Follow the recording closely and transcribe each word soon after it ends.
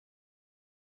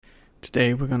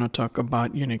Today we're going to talk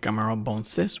about unicameral bone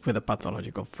cyst with a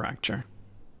pathological fracture.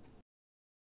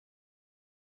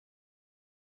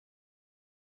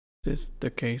 This is the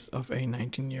case of a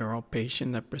 19-year-old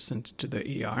patient that presented to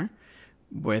the ER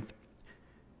with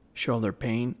shoulder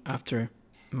pain after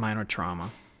minor trauma.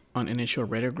 On initial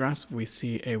radiographs, we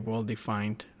see a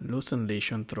well-defined loosened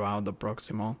lesion throughout the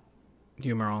proximal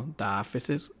humeral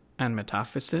diaphysis and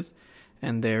metaphysis,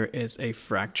 and there is a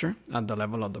fracture at the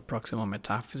level of the proximal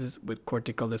metaphysis with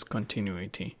cortical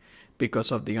discontinuity.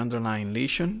 Because of the underlying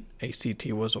lesion, a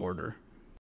CT was ordered.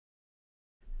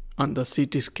 On the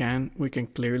CT scan, we can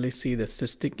clearly see the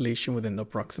cystic lesion within the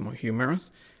proximal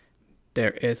humerus.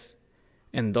 There is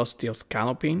endosteal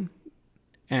scalloping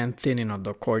and thinning of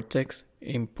the cortex.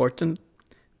 Important,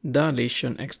 the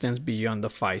lesion extends beyond the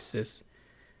physis.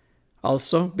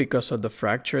 Also, because of the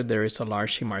fracture, there is a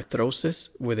large hemarthrosis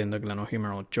within the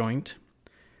glenohumeral joint.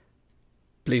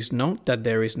 Please note that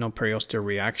there is no periosteal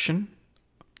reaction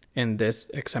in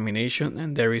this examination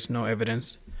and there is no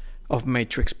evidence of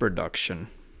matrix production.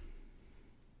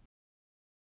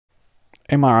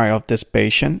 MRI of this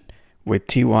patient with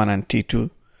T1 and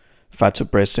T2 fat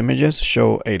suppressed images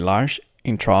show a large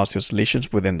intraosseous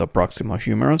lesions within the proximal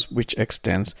humerus, which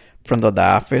extends from the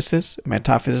diaphysis,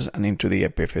 metaphysis, and into the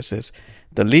epiphysis.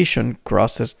 The lesion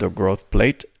crosses the growth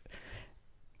plate.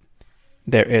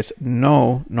 There is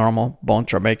no normal bone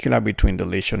trabecula between the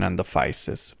lesion and the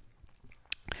physis.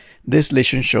 This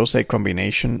lesion shows a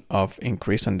combination of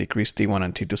increased and decreased T1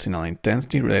 and T2 signal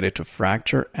intensity related to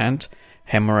fracture and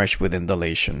hemorrhage within the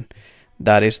lesion.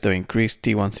 That is the increased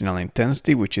T1 signal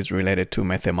intensity, which is related to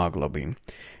methemoglobin.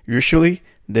 Usually,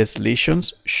 these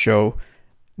lesions show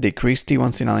decreased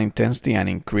T1 signal intensity and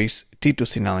increased T2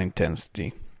 signal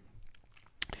intensity.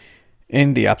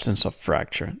 In the absence of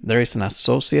fracture, there is an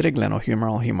associated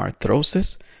glenohumeral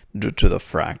hemarthrosis due to the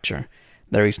fracture.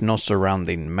 There is no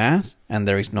surrounding mass and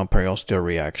there is no periosteal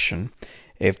reaction.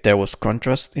 If there was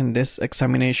contrast in this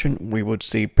examination, we would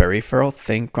see peripheral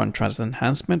thin contrast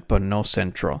enhancement but no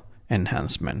central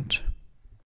enhancement.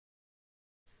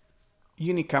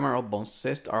 Unicameral bone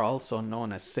cysts are also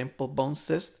known as simple bone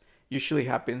cysts. Usually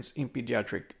happens in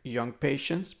pediatric young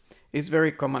patients. It's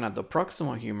very common at the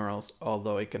proximal humerals,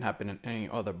 although it can happen in any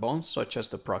other bones such as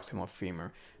the proximal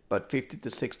femur, but 50 to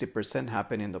 60%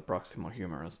 happen in the proximal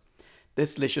humerus.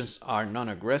 These lesions are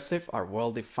non-aggressive, are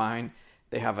well defined,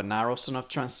 they have a narrow zone of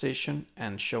transition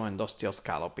and show endosteal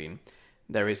scalloping.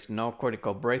 There is no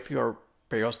cortical breakthrough or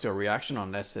periosteal reaction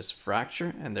unless it's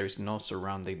fracture, and there is no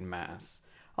surrounding mass.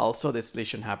 Also, this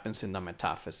lesion happens in the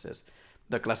metaphysis.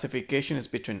 The classification is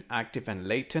between active and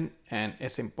latent, and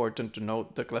it's important to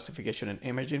note the classification in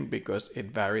imaging because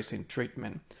it varies in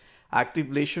treatment. Active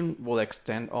lesion will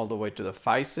extend all the way to the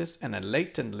physis, and a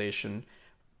latent lesion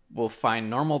will find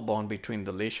normal bone between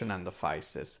the lesion and the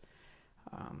physis.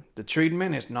 The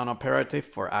treatment is non-operative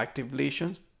for active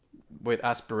lesions with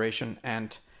aspiration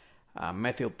and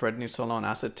methylprednisolone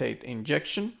acetate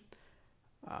injection,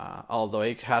 although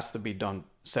it has to be done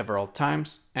several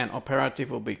times, and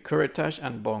operative will be curettage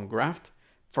and bone graft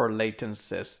for latent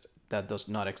cyst that does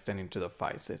not extend into the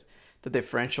physis. The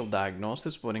differential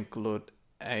diagnosis would include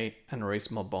a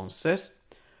aneurysmal bone cyst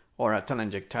or a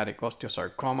telangiectatic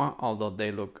osteosarcoma, although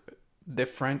they look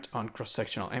different on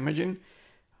cross-sectional imaging.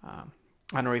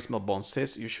 Aneurysmal bone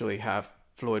cysts usually have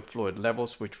fluid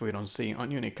levels, which we don't see on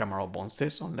unicameral bone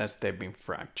cysts unless they've been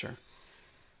fractured.